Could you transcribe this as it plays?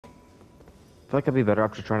feel like I'd be better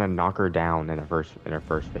off just trying to knock her down in her first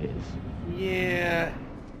phase. Yeah.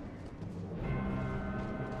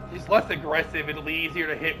 She's less aggressive. It'll be easier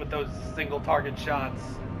to hit with those single target shots.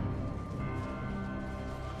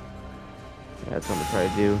 Yeah, that's what I'm gonna try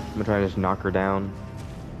to do. I'm gonna try to just knock her down.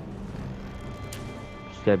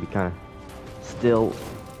 She's gotta be kind of still.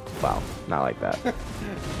 Wow, not like that.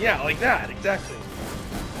 Yeah, like that, exactly.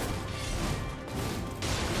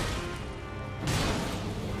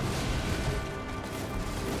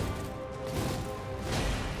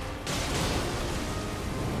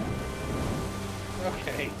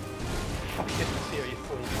 Okay. Fucking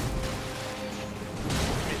seriously.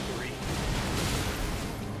 Misery.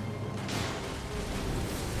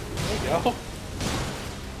 There you go.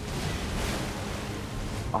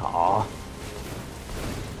 Aww.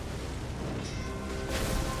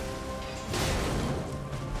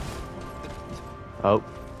 Oh.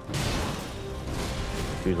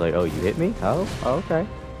 She was like, oh, you hit me? Oh, okay.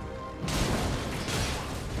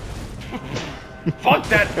 Fuck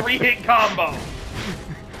that 3-hit combo!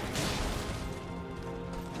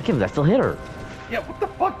 I can't believe I still hit her. Yeah, what the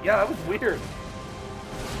fuck? Yeah, that was weird.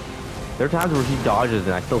 There are times where she dodges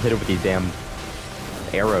and I still hit her with these damn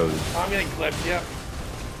arrows. I'm getting clipped, yep.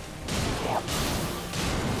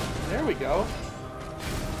 There we go.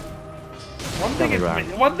 One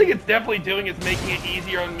thing it's definitely doing is making it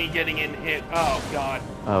easier on me getting in hit. Oh, God.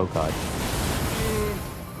 Oh, God.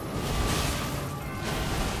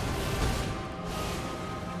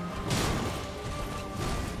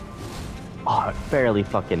 Oh, it barely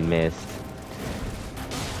fucking missed.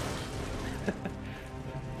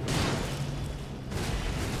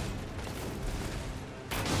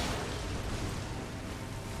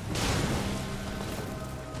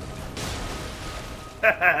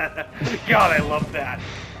 God, I love that.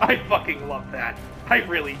 I fucking love that. I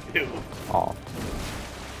really do. Oh.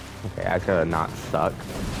 Okay, I gotta not suck.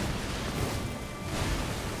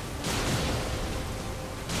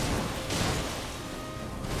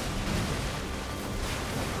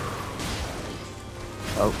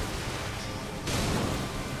 Oh.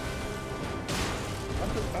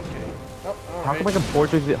 Okay. Oh, How come I can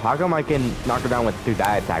how come I can knock her down with through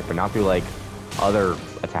that attack, but not through like other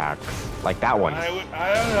attacks, like that one? I don't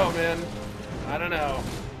know, man. I don't know.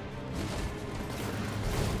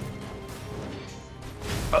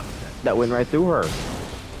 That went right through her.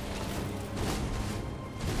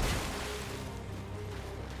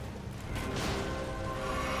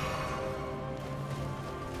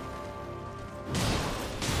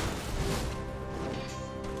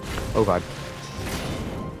 Oh God.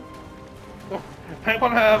 I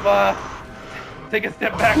want to have, take a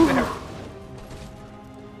step back there.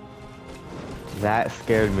 That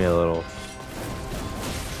scared me a little.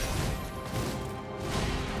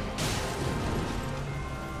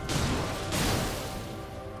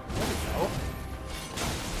 There we go.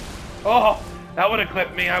 Oh, that would have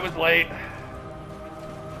clipped me. I was late.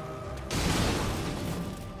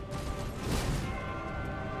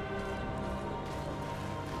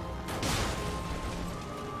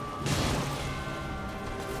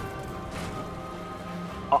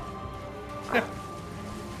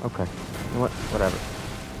 Okay. You know what? Whatever.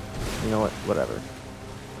 You know what? Whatever.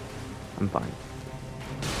 I'm fine.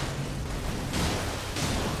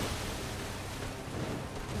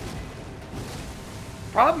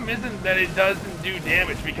 Problem isn't that it doesn't do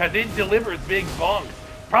damage, because it delivers big bunks.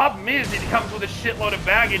 Problem is, it comes with a shitload of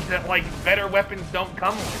baggage that, like, better weapons don't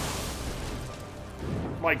come with.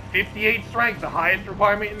 Like, 58 strength, the highest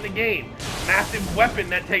requirement in the game. Massive weapon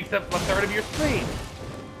that takes up a third of your screen.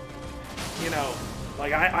 You know,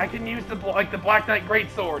 like, I can use the Black Knight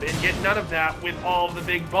Greatsword and get none of that with all of the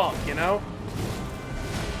big bunk, you know?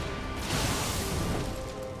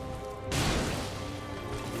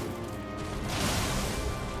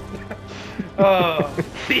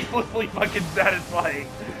 Ceaselessly fucking satisfying.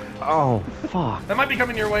 Oh, fuck. That might be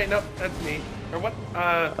coming your way. Nope, that's me. Or what?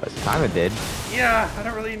 Kinda did. Yeah, I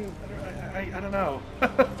don't really... I don't know.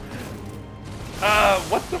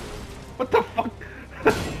 What the fuck?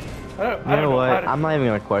 I don't You know know what? I'm not even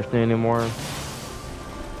gonna question it anymore.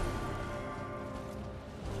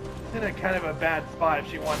 She's in a kind of a bad spot if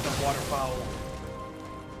she wants a waterfowl.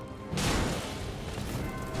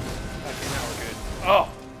 Okay, now we're good. Oh!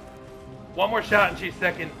 One more shot and she's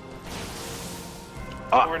second.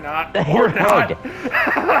 Or not. Or not.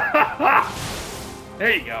 There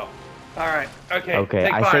you go. Alright, okay. Okay,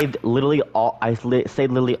 take I five. saved literally all.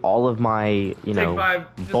 saved literally all of my, you know, five.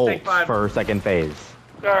 Just bolts take five. for second phase.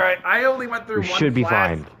 Alright, I only went through We one should be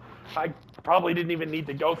flask. fine. I probably didn't even need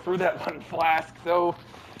to go through that one flask, so...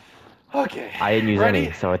 Okay. I didn't use ready?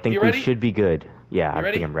 any, so I think You we ready? should be good. Yeah, You I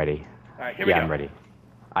ready? think I'm ready. Alright, here we go. Yeah, I'm ready.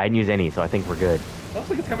 I didn't use any, so I think we're good. Looks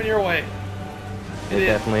like it's coming your way. It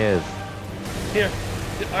definitely is. Here.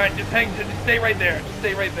 Alright, just stay right there. Just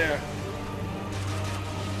stay right there.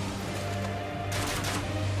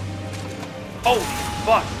 Holy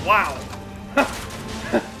fuck, wow.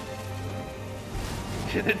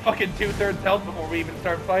 Shit hit fucking 2/3 health before we even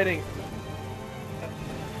start fighting.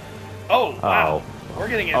 Oh, wow. We're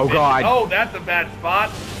getting it. Oh, God. Oh, that's a bad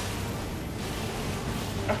spot.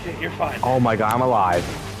 Okay, you're fine. Oh my god, I'm alive.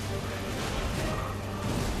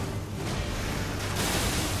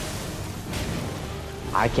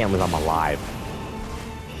 I can't believe I'm alive.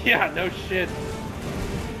 Yeah, no shit.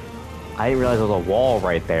 I didn't realize there was a wall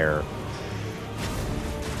right there.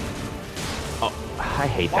 Oh, I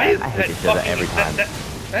hate Why that. I hate that to do that every time.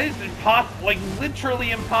 That is impossible, like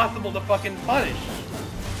literally impossible to fucking punish.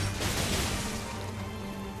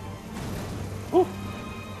 Whew.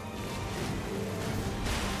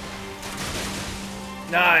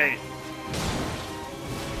 Nice.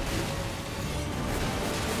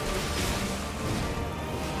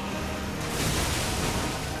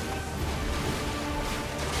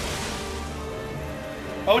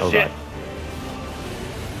 Oh shit. God.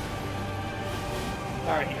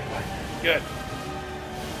 Alright, you're fine. Good.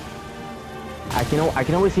 I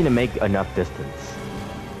can always seem to make enough distance.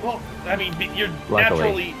 Well, I mean, you're Luckily.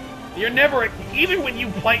 naturally, you're never, even when you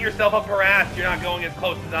plant yourself up her ass, you're not going as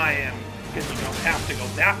close as I am. Because you don't have to go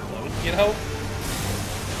that close, you know?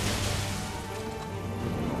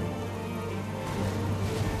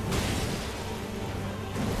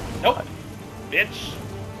 Nope. Bitch.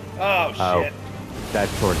 Oh, shit.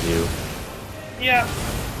 That's towards you. Yeah.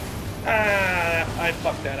 I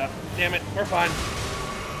fucked that up. Damn it. We're fine.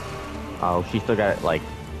 Oh, she still got it, like,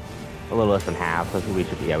 a little less than half. So we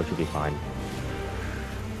should be fine.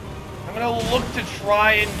 I'm gonna look to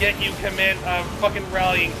try and get you command fucking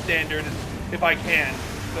rallying standard if I can.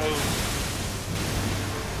 So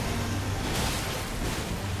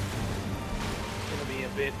it's gonna be a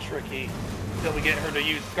bit tricky until we get her to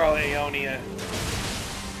use Scarlet Aeonia.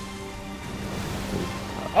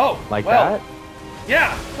 Oh, like well, that?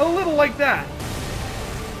 Yeah, a little like that.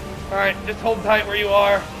 All right, just hold tight where you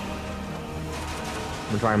are. I'm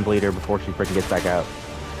gonna try and bleed her before she freaking gets back out.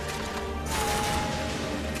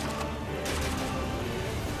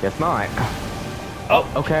 Guess not. Oh,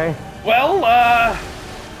 okay. Well,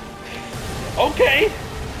 okay.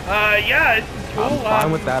 Yeah, it's cool. I'm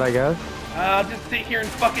fine with that, I guess. I'll just sit here and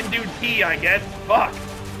fucking do tea, I guess. Fuck.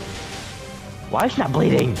 Why is she not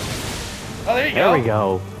bleeding? Oh, there you There go. we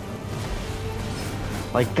go.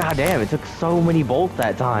 Like, goddamn, it took so many bolts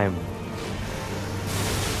that time.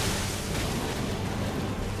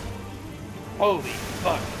 Holy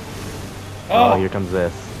fuck. Oh, here comes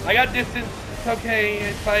this. I got distance. It's okay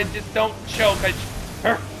if I just don't choke.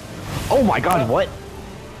 Oh my god, what?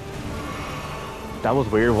 That was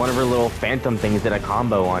weird. One of her little phantom things did a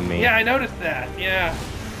combo on me. Yeah, I noticed that. Yeah.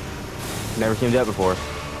 Never seen that before.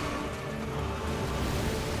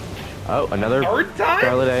 Oh, another Third time?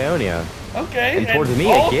 Scarlet Aeonia. Okay. And towards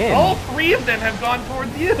me again. All three of them have gone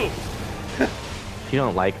towards you. She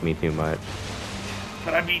don't like me too much.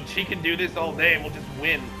 But I mean, she can do this all day and we'll just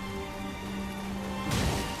win.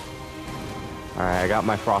 Alright, I got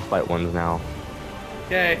my frostbite ones now.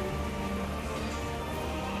 Okay.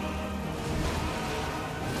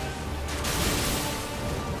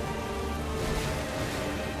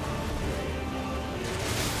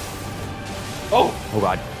 Oh! Oh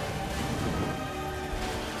god.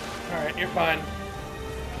 Alright, you're fine.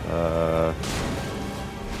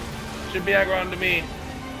 Should be aggro onto me.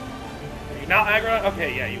 Are you not aggro?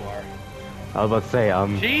 Okay, yeah, you are. I was about to say,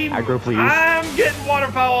 aggro please. I'm getting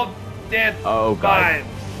waterfowl dance Oh god. vibes.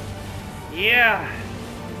 Yeah.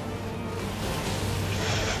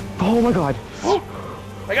 Oh my god.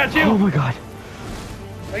 I got you. Oh my god.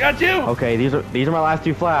 I got you. Okay, these are my last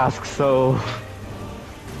two flasks, so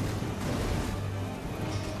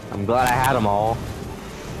I'm glad I had them all.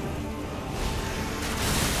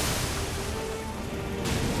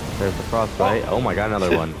 There's the frostbite. Oh my god,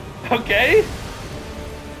 another one. Okay.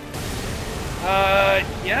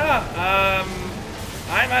 Yeah.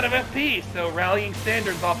 I'm out of FP, so rallying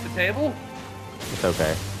standards off the table. It's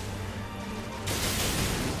okay.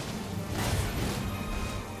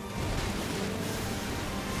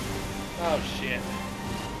 Oh shit.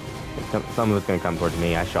 Some of it's gonna come towards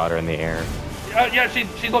me. I shot her in the air. Yeah,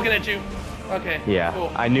 she's looking at you. Okay. Yeah,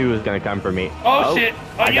 Cool. I knew it was gonna come for me. Oh shit!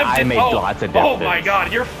 Oh, I made lots of distance. Oh my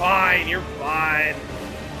god, you're fine. You're fine.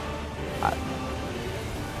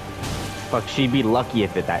 Fuck, she'd be lucky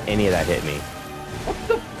if any of that hit me. What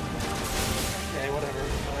the? Okay, whatever.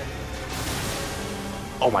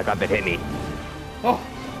 Oh my god, that hit me. Oh.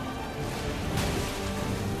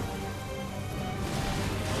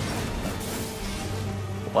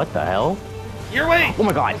 What the hell? Your way! Oh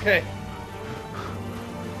my god. Okay.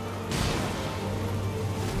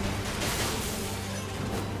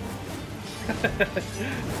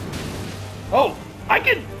 Oh, I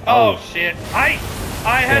can. Oh shit! I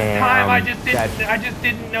had Damn, time. I just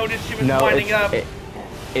didn't notice she was winding up.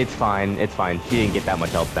 It's fine. It's fine. She didn't get that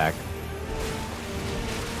much health back.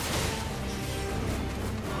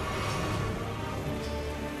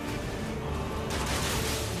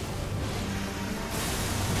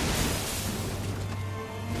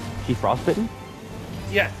 She frostbitten?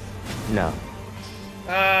 Yes. No.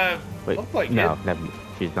 Wait. Looks like no, it. never.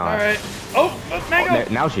 She's not. All right. Oh, mango.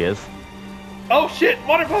 Now she is. Oh shit!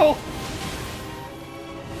 Waterfall.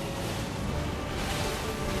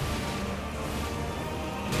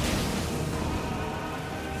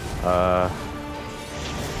 I'll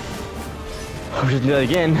just do that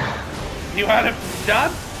again. You had it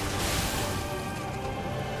done?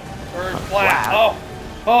 Or flat? Flat.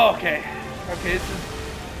 Oh, okay. Okay, this is...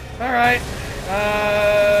 Alright.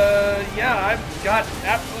 Yeah, I've got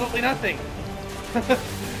absolutely nothing.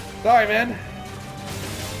 Sorry, man.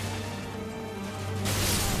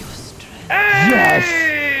 Hey! Yes!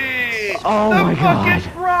 Oh my god. The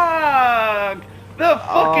fucking frog! The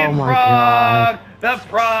fucking my frog! god. The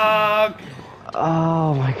frog!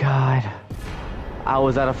 Oh my god. I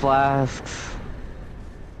was out of flasks.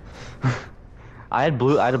 I had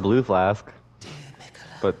a blue flask.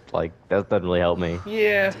 But like that doesn't really help me.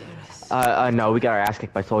 Yeah. No, we got our ass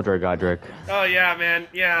kicked by Soldier Godric. Oh yeah, man.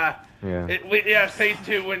 Yeah. Yeah. Yeah, phase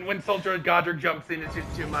 2 when Soldier Godric jumps in, it's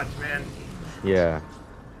just too much, man. Yeah.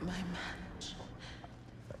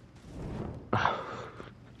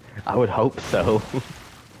 I would hope so.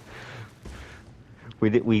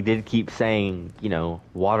 We did keep saying, you know,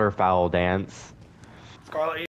 waterfowl dance. Scarlet